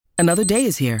Another day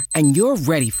is here, and you're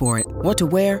ready for it. What to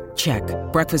wear? Check.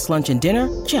 Breakfast, lunch, and dinner?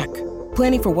 Check.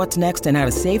 Planning for what's next and how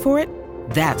to save for it?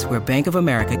 That's where Bank of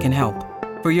America can help.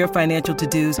 For your financial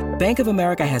to-dos, Bank of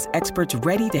America has experts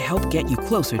ready to help get you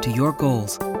closer to your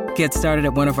goals. Get started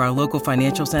at one of our local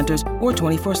financial centers or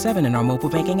 24/7 in our mobile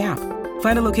banking app.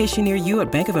 Find a location near you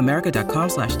at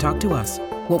bankofamerica.com/talktous.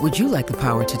 What would you like the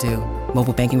power to do?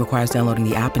 Mobile banking requires downloading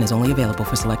the app and is only available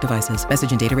for select devices.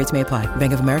 Message and data rates may apply.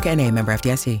 Bank of America N.A., member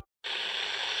FDIC.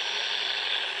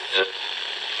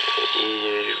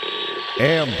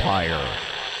 Empire.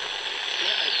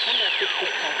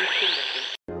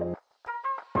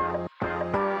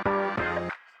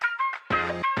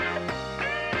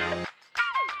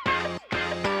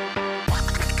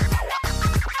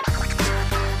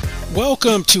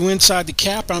 Welcome to Inside the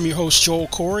Cap. I'm your host, Joel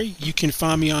Corey. You can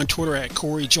find me on Twitter at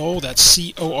Corey Joel. That's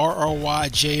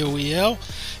CORRYJOEL.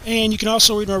 And you can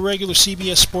also read my regular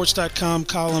CBSSports.com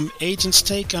column, Agent's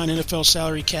Take on NFL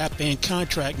salary cap and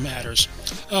contract matters.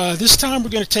 This time we're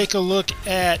going to take a look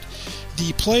at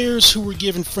the players who were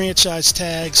given franchise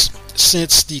tags,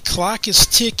 since the clock is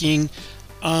ticking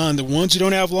on the ones who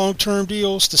don't have long-term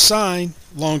deals to sign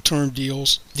long-term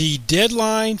deals. The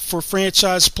deadline for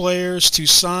franchise players to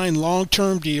sign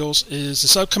long-term deals is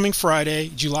this upcoming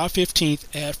Friday, July 15th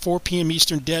at 4 p.m.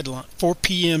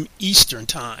 Eastern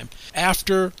time.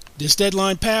 After this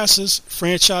deadline passes,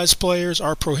 franchise players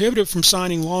are prohibited from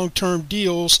signing long-term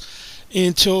deals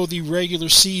until the regular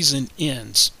season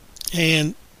ends.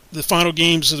 And the final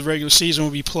games of the regular season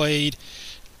will be played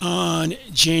on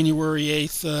January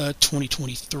 8th,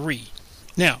 2023.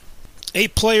 Now,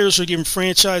 8 players are given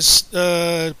franchise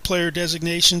player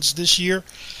designations this year.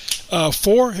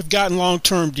 4 have gotten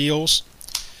long-term deals.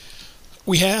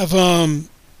 We have 2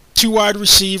 wide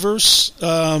receivers,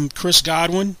 Chris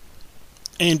Godwin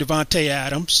and Davante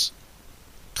Adams.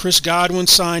 Chris Godwin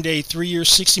signed a 3-year,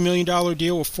 $60 million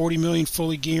deal with $40 million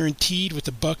fully guaranteed with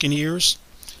the Buccaneers.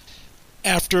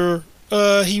 After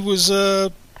he was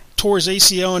tore his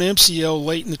ACL and MCL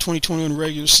late in the 2021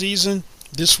 regular season,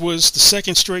 this was the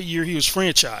second straight year he was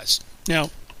franchised. Now,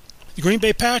 the Green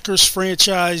Bay Packers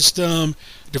franchised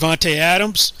Davante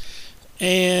Adams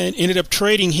and ended up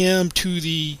trading him to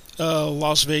the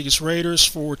Las Vegas Raiders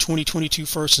for 2022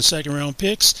 first and second round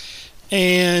picks.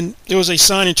 And it was a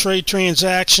sign and trade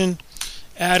transaction.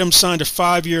 Adams signed a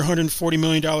 5-year, $140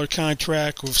 million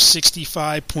contract with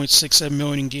 $65.67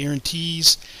 million in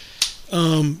guarantees.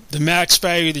 The max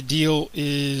value of the deal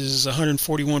is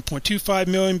 $141.25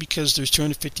 million because there's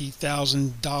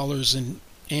 $250,000 in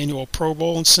annual Pro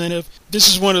Bowl incentive. This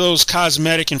is one of those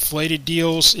cosmetic inflated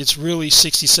deals. It's really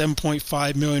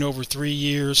 $67.5 million over 3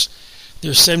 years.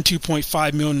 There's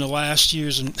 $72.5 million in the last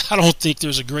years, and I don't think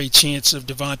there's a great chance of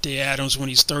Davante Adams when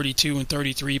he's 32 and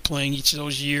 33 playing each of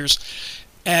those years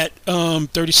at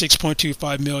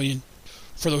 $36.25 million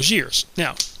for those years.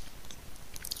 Now,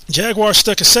 Jaguars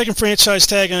stuck a second franchise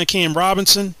tag on Cam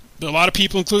Robinson. But a lot of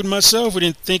people, including myself, we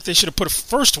didn't think they should have put a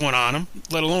first one on him,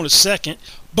 let alone a second.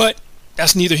 But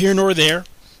that's neither here nor there.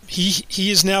 He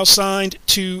is now signed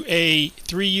to a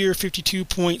 3-year,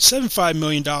 $52.75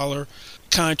 million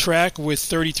contract with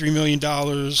 $33 million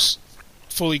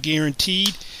fully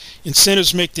guaranteed.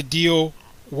 Incentives make the deal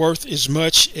worth as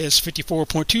much as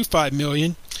 $54.25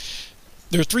 million.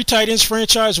 There are 3 tight ends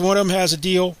franchise. One of them has a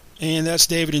deal, and that's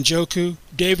David Njoku.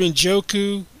 David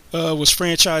Njoku was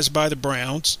franchised by the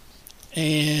Browns,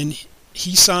 and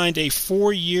he signed a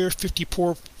 4-year,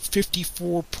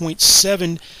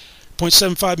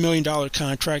 $54.75 million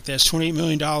contract. That's $28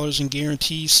 million in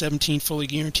guarantees, 17 fully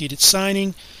guaranteed at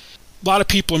signing. A lot of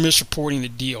people are misreporting the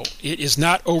deal. It is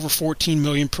not over $14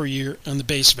 million per year on the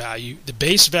base value. The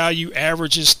base value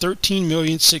averages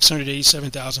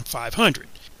 $13,687,500.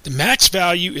 The max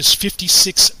value is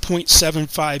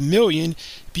 $56.75 million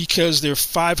because there are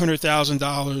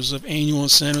 $500,000 of annual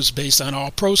incentives based on all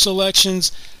pro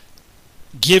selections.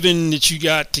 Given that you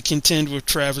got to contend with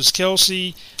Travis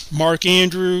Kelce, Mark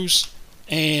Andrews,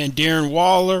 and Darren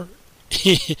Waller,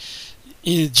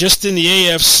 just in the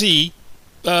AFC,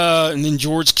 and then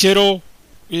George Kittle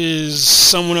is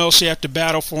someone else you have to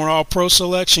battle for an all-pro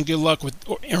selection. Good luck with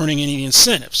earning any of the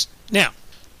incentives. Now,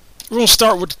 we're going to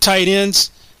start with the tight ends,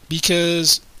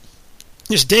 because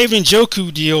this David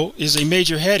Njoku deal is a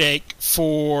major headache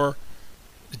for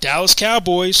the Dallas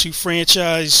Cowboys, who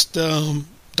franchised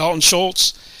Dalton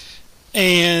Schultz,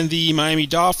 and the Miami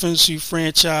Dolphins, who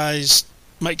franchised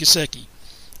Mike Gesicki.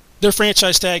 Their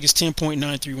franchise tag is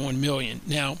 $10.931 million.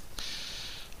 Now,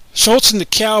 Schultz and the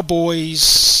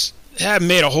Cowboys haven't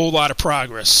made a whole lot of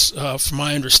progress, from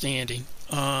my understanding,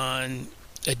 on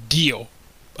a deal.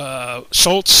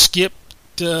 Schultz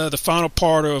skipped the final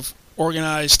part of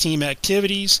organized team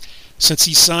activities since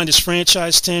he signed his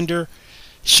franchise tender.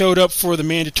 Showed up for the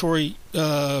mandatory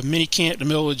minicamp in the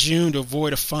middle of June to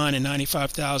avoid a fine of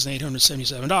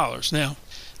 $95,877. Now,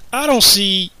 I don't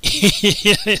see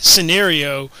a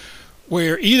scenario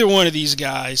where either one of these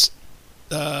guys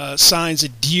signs a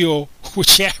deal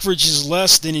which averages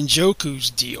less than Njoku's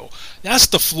deal. That's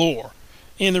the floor.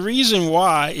 And the reason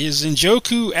why is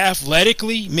Njoku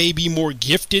athletically may be more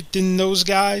gifted than those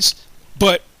guys,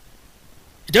 but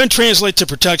it doesn't translate to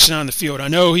production on the field. I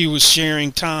know he was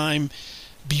sharing time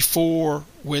before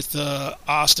with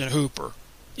Austin Hooper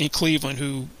in Cleveland,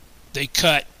 who they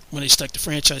cut when they stuck the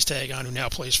franchise tag on, who now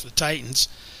plays for the Titans.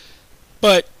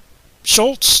 But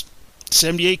Schultz,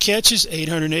 78 catches,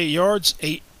 808 yards,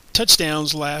 8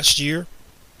 touchdowns last year,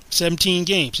 17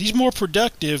 games. He's more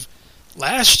productive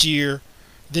last year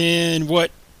than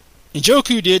what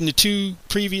Njoku did in the 2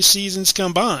 previous seasons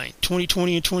combined,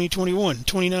 2020 and 2021,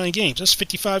 29 games. That's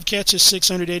 55 catches,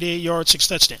 688 yards, 6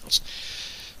 touchdowns.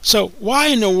 So why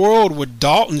in the world would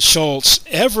Dalton Schultz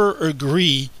ever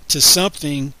agree to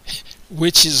something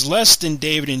which is less than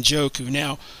David Njoku?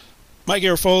 Now, Mike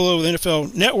Garafolo of the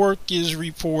NFL Network is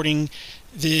reporting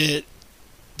that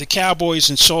the Cowboys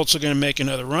and Schultz are going to make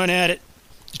another run at it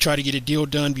to try to get a deal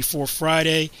done before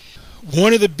Friday.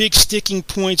 One of the big sticking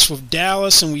points with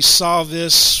Dallas, and we saw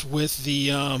this with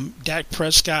the Dak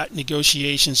Prescott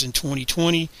negotiations in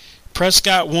 2020,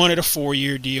 Prescott wanted a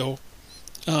 4-year deal.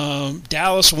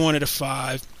 Dallas wanted a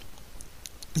 5.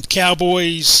 The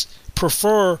Cowboys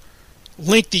prefer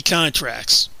lengthy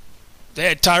contracts. They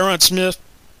had Tyron Smith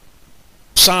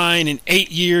sign an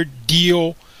 8-year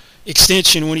deal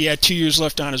extension when he had 2 years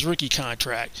left on his rookie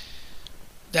contract.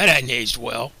 That hadn't aged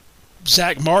well.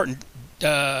 Ezekiel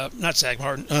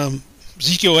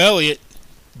Elliott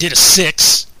did a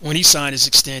 6 when he signed his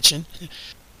extension.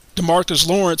 DeMarcus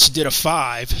Lawrence did a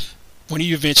 5 when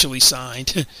he eventually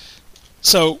signed.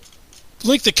 So,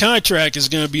 length of contract is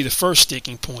going to be the first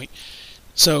sticking point.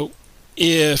 So,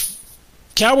 if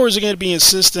Cowboys are going to be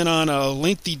insistent on a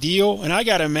lengthy deal, and I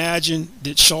got to imagine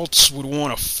that Schultz would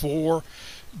want a 4,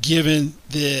 given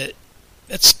that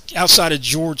that's outside of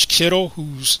George Kittle,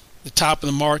 who's the top of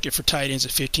the market for tight ends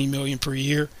at $15 million per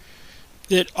year,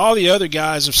 that all the other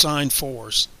guys have signed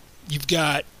 4s. You've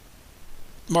got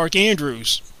Mark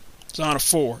Andrews, is on a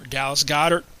 4. Dallas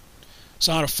Goedert is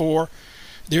on a 4.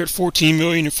 They're at $14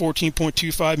 million and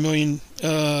 $14.25 million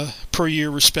per year,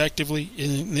 respectively,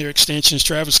 in their extensions.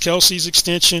 Travis Kelce's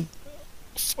extension,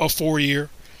 a 4-year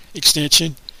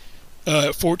extension,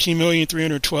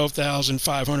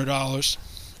 $14,312,500.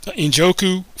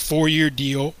 Njoku, 4-year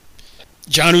deal.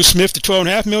 Jonnu Smith, the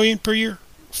 $12.5 million per year,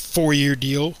 4-year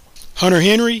deal. Hunter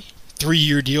Henry,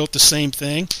 3-year deal at the same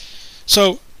thing.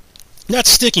 So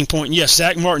that's a sticking point. And yes,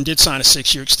 Zach Martin did sign a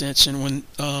 6-year extension when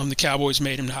the Cowboys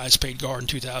made him the highest paid guard in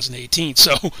 2018.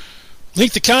 So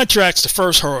length of contract's the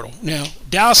first hurdle. Now,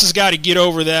 Dallas has got to get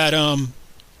over that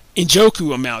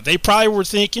Njoku amount. They probably were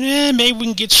thinking, maybe we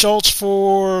can get Schultz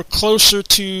for closer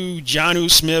to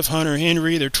Jonnu Smith, Hunter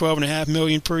Henry. They're $12.5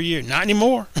 million per year. Not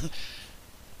anymore.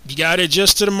 You got to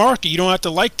adjust to the market. You don't have to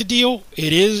like the deal.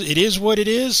 It is what it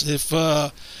is. If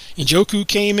Njoku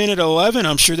came in at 11,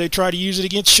 I'm sure they'd try to use it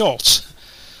against Schultz.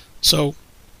 So,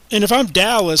 and if I'm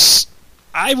Dallas,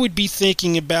 I would be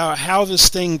thinking about how this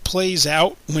thing plays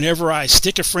out whenever I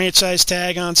stick a franchise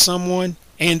tag on someone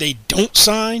and they don't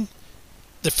sign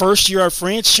the first year I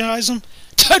franchise them.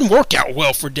 It doesn't work out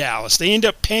well for Dallas. They end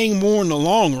up paying more in the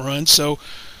long run. So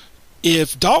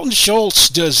if Dalton Schultz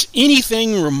does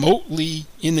anything remotely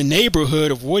in the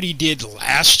neighborhood of what he did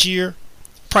last year,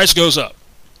 price goes up.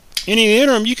 And in the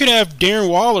interim, you could have Darren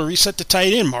Waller reset the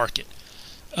tight end market.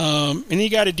 And you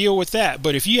got to deal with that.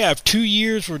 But if you have 2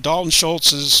 years where Dalton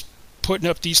Schultz is putting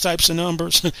up these types of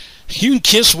numbers, you can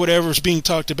kiss whatever's being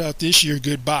talked about this year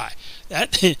goodbye.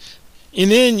 And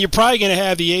then you're probably going to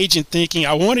have the agent thinking,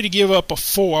 I wanted to give up a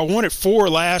 4. I wanted 4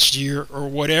 last year or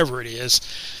whatever it is.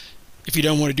 If you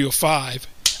don't want to do a 5,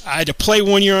 I had to play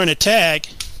 1 year on a tag.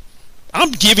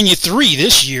 I'm giving you 3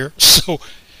 this year. So,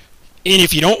 and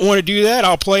if you don't want to do that,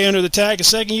 I'll play under the tag a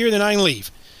second year, then I can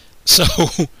leave. So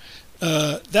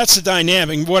that's the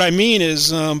dynamic. What I mean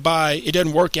is it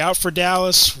doesn't work out for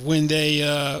Dallas when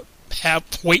they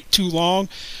wait too long.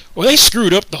 Well, they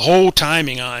screwed up the whole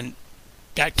timing on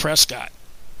Dak Prescott.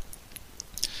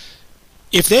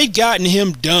 If they'd gotten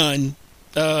him done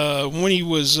when he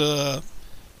was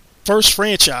first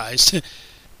franchised,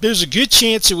 there's a good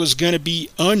chance it was going to be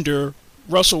under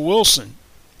Russell Wilson,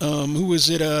 who was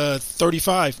at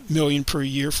 $35 million per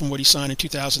year from what he signed in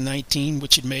 2019,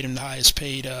 which had made him the highest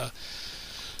paid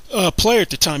player at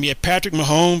the time. You had Patrick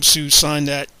Mahomes, who signed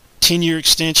that 10-year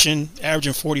extension,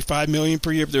 averaging $45 million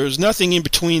per year. But there was nothing in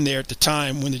between there at the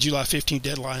time when the July 15th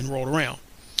deadline rolled around.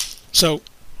 So you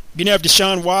didn't have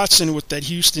Deshaun Watson with that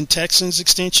Houston Texans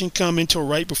extension come until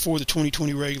right before the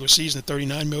 2020 regular season at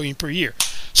 $39 million per year.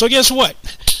 So guess what?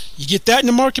 You get that in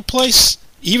the marketplace.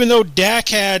 Even though Dak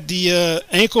had the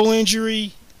ankle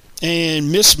injury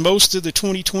and missed most of the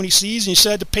 2020 season, you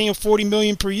still had to pay him $40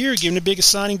 million per year, giving the biggest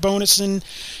signing bonus in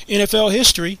NFL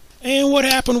history. And what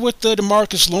happened with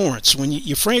DeMarcus Lawrence? When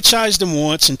you franchised him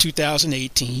once in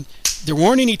 2018, there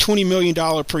weren't any $20 million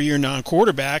per year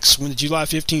non-quarterbacks when the July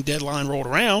 15th deadline rolled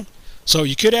around. So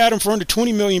you could add him for under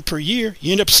 $20 million per year.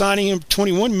 You end up signing him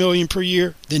 $21 million per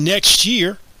year the next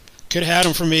year. Could have had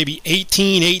him for maybe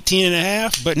 18 and a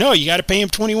half. But no, you got to pay him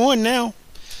 21 now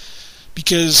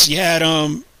because you had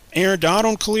Aaron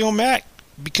Donald and Khalil Mack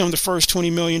become the first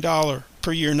 $20 million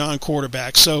per year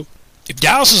non-quarterback. So if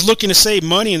Dallas is looking to save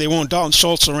money and they want Dalton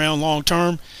Schultz around long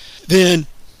term, then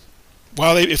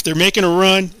if they're making a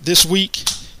run this week,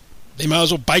 they might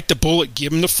as well bite the bullet,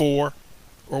 give him the 4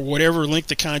 or whatever length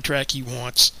of contract he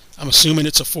wants. I'm assuming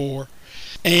it's a 4,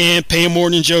 and pay him more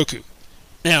than Njoku.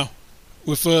 Now,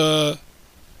 with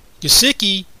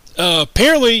Gesicki,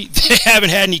 apparently they haven't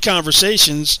had any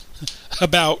conversations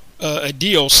about a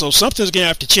deal, so something's going to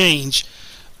have to change,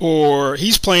 or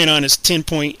he's playing on his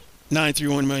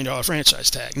 $10.931 million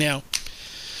franchise tag. Now,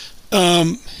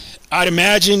 I'd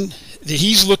imagine that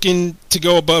he's looking to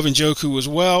go above Njoku as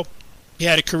well. He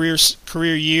had a career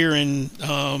year in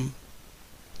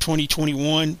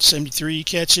 2021, 73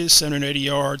 catches, 780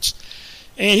 yards,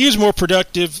 and he was more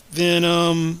productive than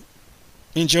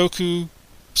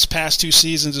Njoku's past 2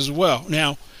 seasons as well.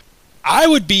 Now, I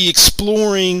would be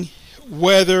exploring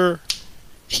whether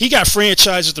he got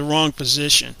franchised at the wrong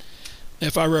position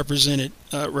if I represented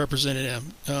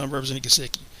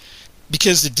Gesicki,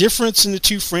 because the difference in the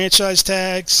 2 franchise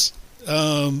tags,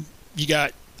 you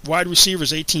got wide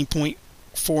receivers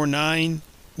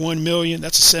 $18.491 million.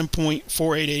 That's a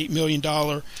 $7.488 million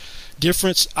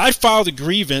difference. I'd file the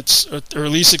grievance, or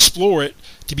at least explore it,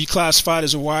 to be classified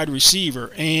as a wide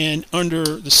receiver. And under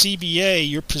the CBA,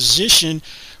 your position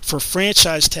for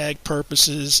franchise tag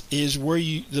purposes is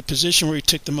the position where you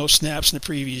took the most snaps in the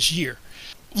previous year.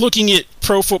 Looking at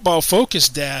Pro Football Focus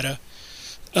data,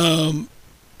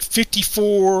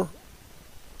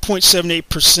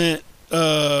 54.78%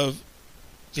 of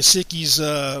Gesicki's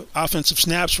offensive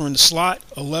snaps were in the slot,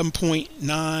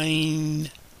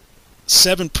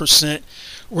 11.97%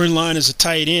 were in line as a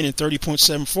tight end, and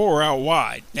 30.74% were out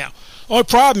wide. Now, only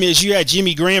problem is you had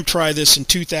Jimmy Graham try this in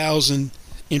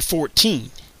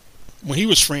 2014 when he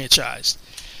was franchised.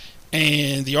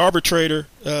 And the arbitrator,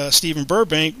 Stephen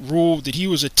Burbank, ruled that he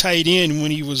was a tight end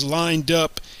when he was lined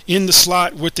up in the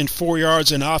slot within 4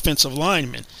 yards of an offensive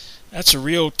lineman. That's a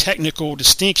real technical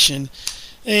distinction.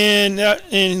 And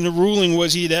the ruling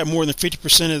was he had more than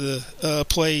 50% of the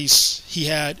plays he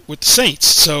had with the Saints.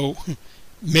 So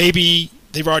maybe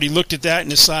they've already looked at that and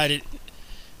decided,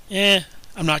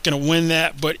 I'm not going to win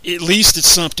that, but at least it's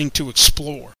something to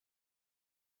explore.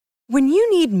 When you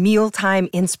need mealtime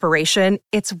inspiration,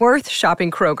 it's worth shopping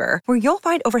Kroger, where you'll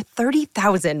find over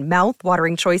 30,000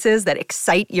 mouth-watering choices that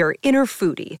excite your inner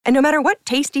foodie. And no matter what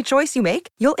tasty choice you make,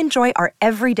 you'll enjoy our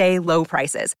everyday low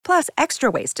prices, plus extra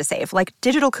ways to save, like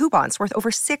digital coupons worth over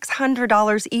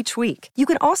 $600 each week. You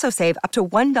can also save up to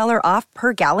 $1 off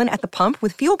per gallon at the pump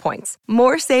with fuel points.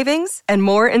 More savings and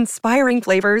more inspiring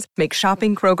flavors make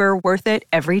shopping Kroger worth it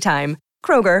every time.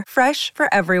 Kroger, fresh for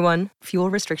everyone. Fuel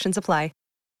restrictions apply.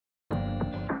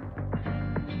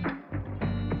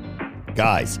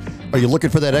 Guys, are you looking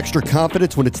for that extra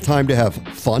confidence when it's time to have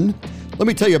fun? Let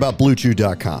me tell you about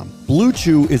BlueChew.com. Blue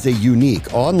Chew is a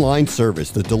unique online service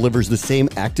that delivers the same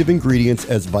active ingredients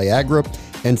as Viagra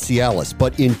and Cialis,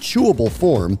 but in chewable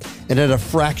form and at a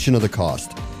fraction of the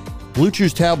cost. Blue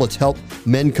Chew's tablets help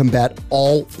men combat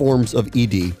all forms of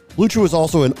ED. Blue Chew is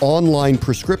also an online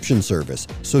prescription service,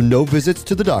 so no visits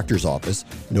to the doctor's office,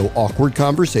 no awkward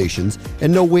conversations,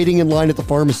 and no waiting in line at the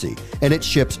pharmacy. And it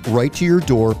ships right to your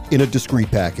door in a discreet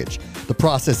package. The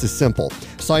process is simple.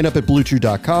 Sign up at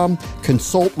BlueChew.com,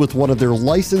 consult with one of their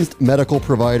licensed medical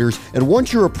providers, and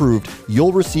once you're approved,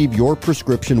 you'll receive your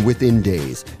prescription within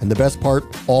days. And the best part,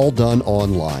 all done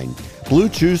online. Blue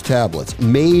Chew's tablets,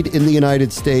 made in the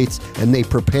United States, and they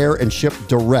prepare and ship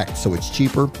direct, so it's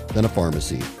cheaper than a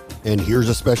pharmacy. And here's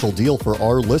a special deal for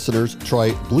our listeners.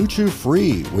 Try Blue Chew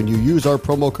free when you use our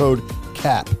promo code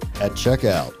CAP at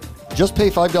checkout. Just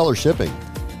pay $5 shipping.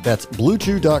 That's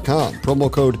BlueChew.com,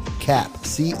 promo code CAP,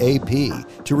 C-A-P,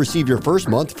 to receive your first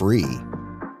month free.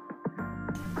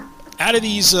 out of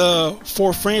these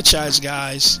 4 franchise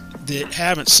guys that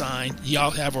haven't signed,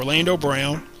 y'all have Orlando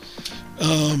Brown,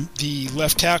 the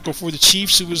left tackle for the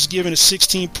Chiefs, who was given a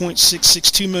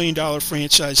 $16.662 million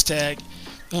franchise tag.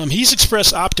 He's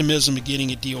expressed optimism of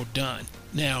getting a deal done.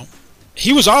 Now,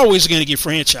 he was always going to get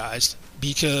franchised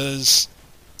because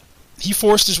he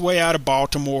forced his way out of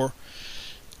Baltimore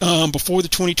before the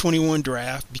 2021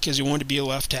 draft because he wanted to be a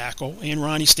left tackle, and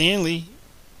Ronnie Stanley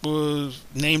was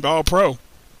named All-Pro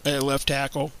at left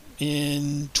tackle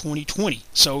in 2020,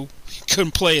 so he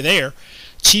couldn't play there.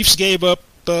 Chiefs gave up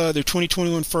their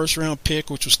 2021 first-round pick,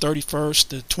 which was 31st,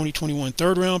 the 2021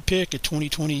 third-round pick, a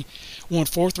 2021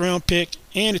 fourth-round pick,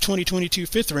 and a 2022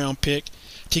 fifth-round pick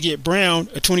to get Brown,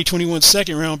 a 2021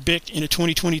 second-round pick, and a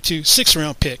 2022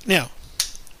 sixth-round pick. Now,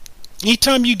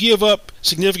 anytime you give up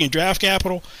significant draft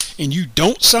capital and you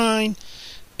don't sign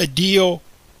a deal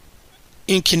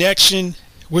in connection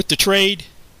with the trade,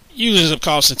 you ends up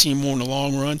costing the team more in the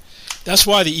long run. That's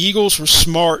why the Eagles were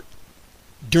smart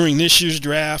during this year's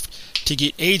draft to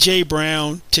get A.J.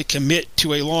 Brown to commit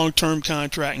to a long-term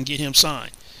contract and get him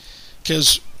signed.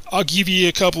 Because I'll give you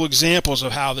a couple examples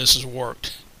of how this has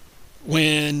worked.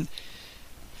 When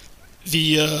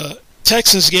the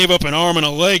Texans gave up an arm and a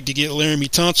leg to get Laramie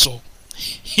Tunsil,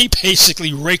 he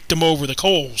basically raked them over the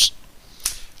coals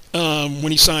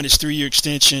when he signed his 3-year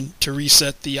extension to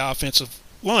reset the offensive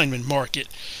lineman market.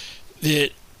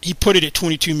 That he put it at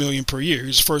 $22 million per year. He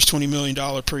was the first $20 million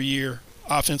per year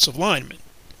offensive lineman.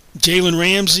 Jalen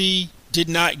Ramsey did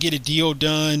not get a deal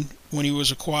done when he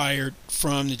was acquired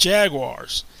from the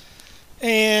Jaguars.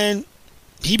 And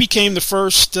he became the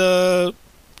first $20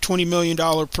 million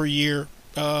per year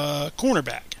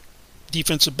cornerback,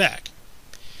 defensive back.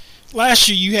 Last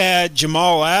year you had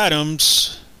Jamal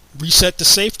Adams reset the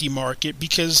safety market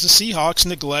because the Seahawks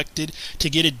neglected to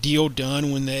get a deal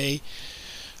done when they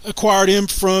acquired him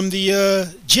from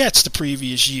the Jets the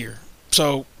previous year.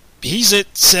 So he's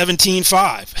at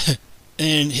 17.5,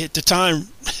 and at the time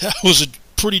that was a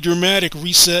pretty dramatic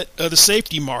reset of the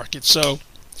safety market. So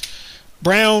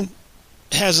Brown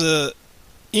has a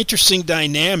interesting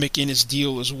dynamic in his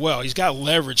deal as well. He's got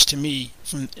leverage to me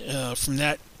from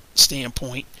that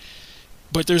standpoint.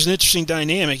 But there's an interesting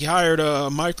dynamic. He hired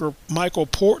Michael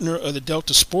Portner of the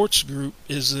Delta Sports Group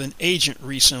as an agent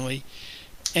recently,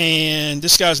 and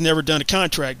this guy's never done a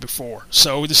contract before.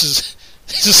 So this is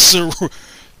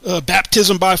a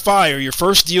baptism by fire. Your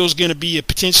first deal is going to be a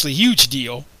potentially huge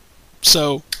deal.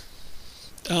 So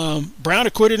Brown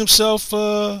acquitted himself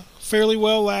fairly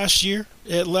well last year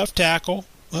at left tackle.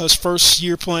 His first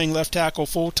year playing left tackle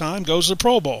full time, goes to the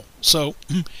Pro Bowl. So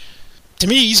to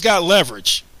me, he's got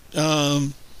leverage.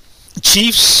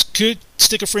 Chiefs could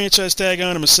stick a franchise tag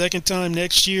on him a second time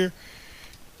next year.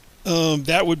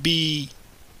 That would be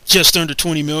just under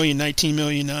 $20 million,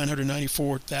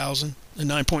 $19,994,000,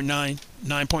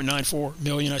 9.94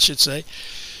 million, I should say.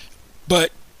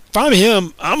 But if I'm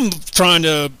him, I'm trying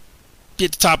to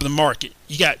get the top of the market.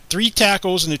 You got 3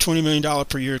 tackles in the $20 million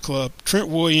per year club. Trent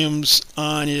Williams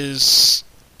on his,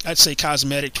 I'd say,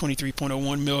 cosmetic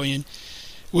 $23.01 million,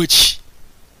 which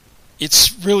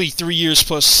it's really 3 years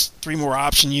plus 3 more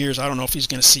option years. I don't know if he's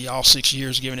going to see all 6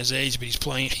 years given his age, but he's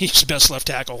playing. He's the best left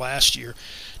tackle last year.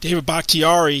 David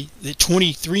Bakhtiari, the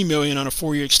 $23 million on a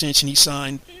 4-year extension he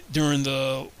signed during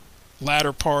the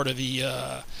latter part of the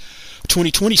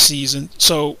 2020 season.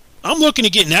 So I'm looking to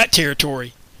get in that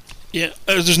territory. Yeah,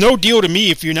 there's no deal to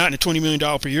me if you're not in a $20 million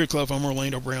per year club. I'm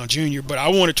Orlando Brown Jr., but I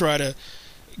want to try to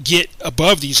get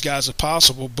above these guys if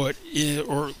possible,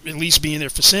 or at least be in their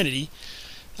vicinity.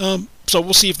 So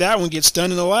we'll see if that one gets done.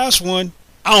 And the last one,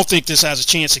 I don't think this has a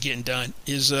chance of getting done,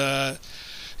 is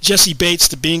Jesse Bates,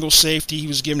 the Bengals safety. He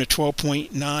was given a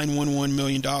 $12.911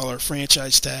 million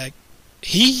franchise tag.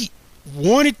 He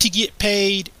wanted to get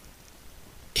paid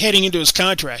heading into his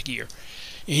contract year.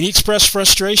 And he expressed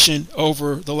frustration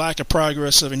over the lack of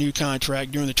progress of a new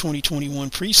contract during the 2021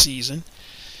 preseason.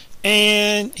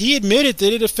 And he admitted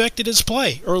that it affected his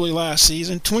play early last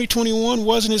season. 2021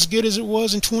 wasn't as good as it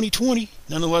was in 2020.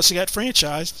 Nonetheless, he got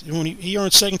franchised. And he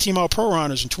earned second-team All-Pro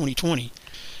honors in 2020.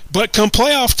 But come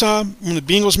playoff time, when the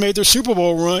Bengals made their Super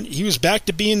Bowl run, he was back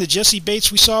to being the Jesse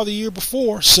Bates we saw the year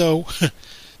before. So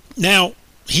now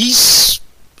he's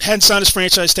hadn't signed his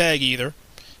franchise tag either.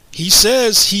 He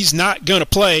says he's not going to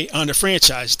play on the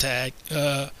franchise tag.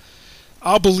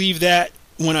 I'll believe that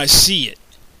when I see it,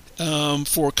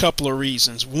 for a couple of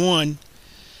reasons. One,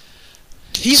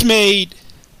 he's made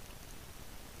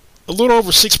a little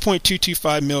over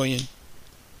 $6.225 million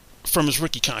from his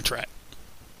rookie contract.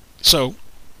 So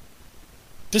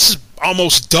this is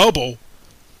almost double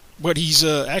what he's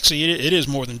actually it is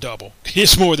more than double.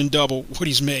 It's more than double what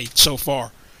he's made so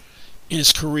far in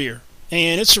his career.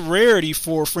 And it's a rarity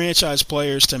for franchise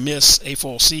players to miss a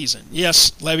full season.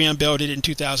 Yes, Le'Veon Bell did it in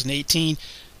 2018,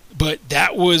 but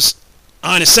that was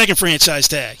on his second franchise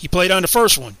tag. He played on the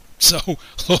first one, so a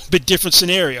little bit different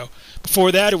scenario.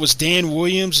 Before that, it was Dan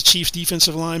Williams, the Chiefs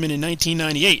defensive lineman in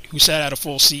 1998, who sat out a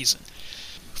full season.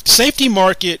 Safety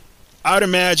market, I'd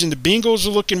imagine the Bengals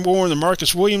are looking more in the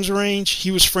Marcus Williams range.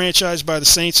 He was franchised by the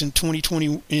Saints in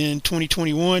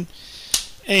 2021,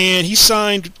 and he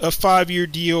signed a 5-year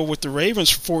deal with the Ravens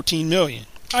for $14 million.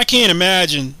 I can't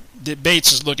imagine that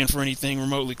Bates is looking for anything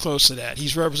remotely close to that.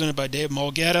 He's represented by Dave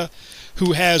Mulgeta,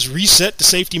 who has reset the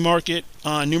safety market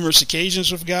on numerous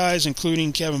occasions with guys,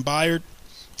 including Kevin Byard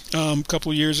a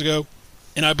couple of years ago,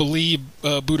 and I believe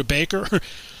Budda Baker.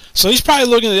 So he's probably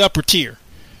looking at the upper tier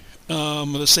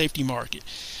of the safety market.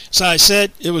 So I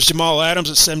said it was Jamal Adams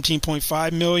at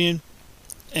 $17.5 million,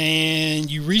 and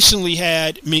you recently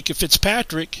had Minkah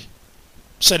Fitzpatrick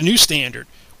set a new standard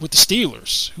with the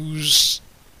Steelers, who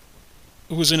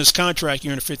was in his contract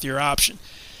year in a 5th-year option.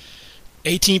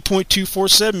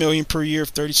 $18.247 million per year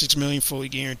of $36 million fully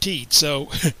guaranteed. So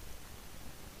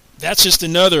that's just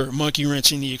another monkey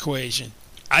wrench in the equation.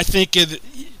 I think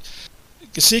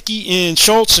Gesicki and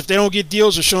Schultz, if they don't get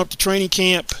deals or show up to training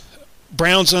camp,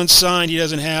 Brown's unsigned. He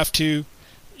doesn't have to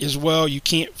as well.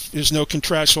 There's no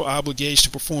contractual obligation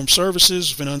to perform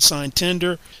services with an unsigned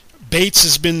tender. Bates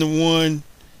has been the one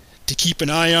to keep an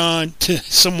eye on, to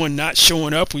someone not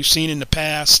showing up. We've seen in the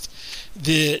past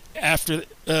that after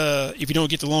if you don't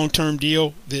get the long-term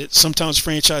deal, that sometimes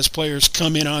franchise players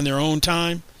come in on their own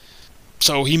time.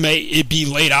 So it'd be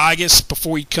late August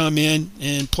before he'd come in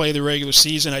and play the regular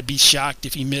season. I'd be shocked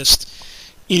if he missed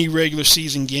any regular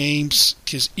season games,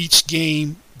 because each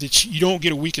game that you don't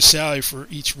get a week of salary for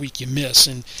each week you miss.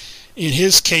 And in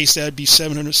his case, that'd be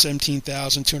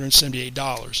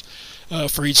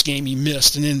 $717,278 for each game he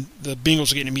missed. And then the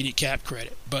Bengals are getting immediate cap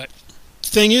credit. But the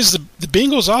thing is, the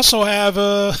Bengals also have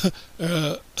a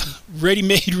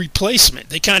ready-made replacement.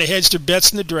 They kind of hedged their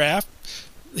bets in the draft.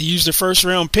 They used their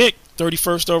first-round pick,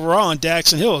 31st overall, on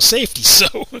Daxton Hill, a safety.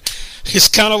 So it's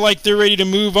kind of like they're ready to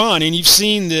move on. And you've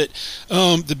seen that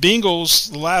the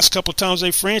Bengals, the last couple of times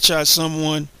they franchised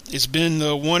someone, it's been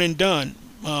the one and done.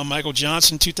 Michael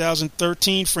Johnson,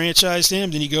 2013, franchised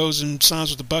him. Then he goes and signs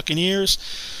with the Buccaneers.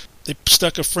 They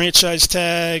stuck a franchise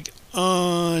tag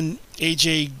on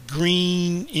A.J.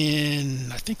 Green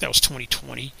in, I think that was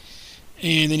 2020.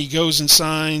 And then he goes and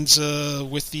signs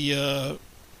with the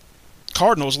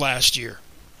Cardinals last year.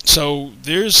 So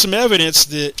there's some evidence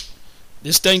that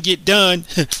this doesn't get done.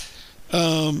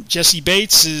 Jesse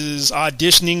Bates is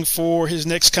auditioning for his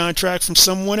next contract from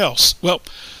someone else. Well,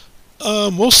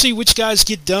 we'll see which guys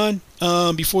get done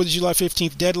before the July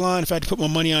 15th deadline. If I had to put my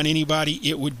money on anybody,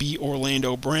 it would be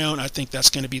Orlando Brown. I think that's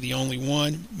going to be the only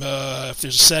one. If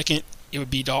there's a second, it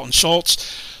would be Dalton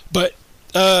Schultz. But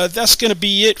that's going to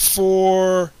be it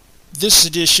for this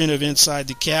edition of Inside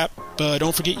the Cap.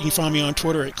 Don't forget, you can find me on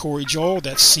Twitter at Corey Joel.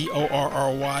 That's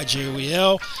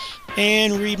CORRYJOEL.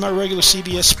 And read my regular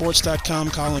CBSSports.com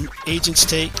column, Agent's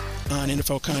Take, on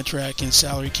NFL contract and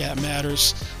salary cap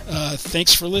matters.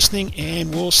 Thanks for listening,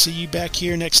 and we'll see you back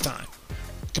here next time.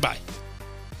 Goodbye.